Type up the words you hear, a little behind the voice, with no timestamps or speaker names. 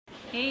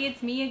Hey,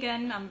 it's me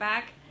again. I'm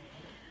back.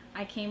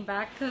 I came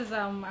back because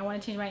I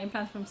want to change my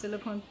implants from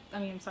silicone.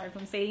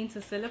 From saline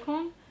to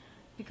silicone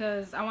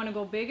because I want to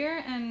go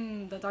bigger,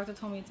 and the doctor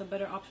told me it's a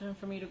better option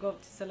for me to go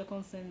up to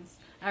silicone since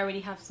I already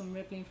have some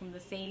rippling from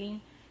the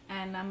saline,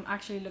 and I'm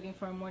actually looking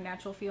for a more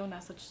natural feel,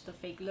 not such the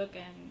fake look.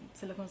 And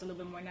silicone's a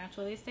little bit more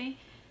natural, they say.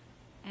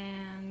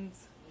 And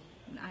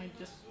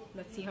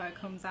let's see how it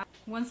comes out.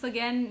 Once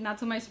again, not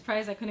to my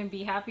surprise, I couldn't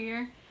be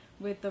happier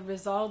with the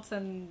results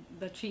and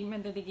the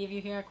treatment that they give you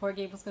here at Coral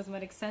Gables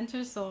Cosmetic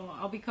Center. So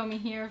I'll be coming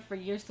here for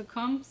years to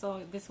come,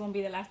 so this won't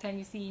be the last time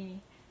you see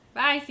me.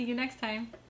 Bye, see you next time.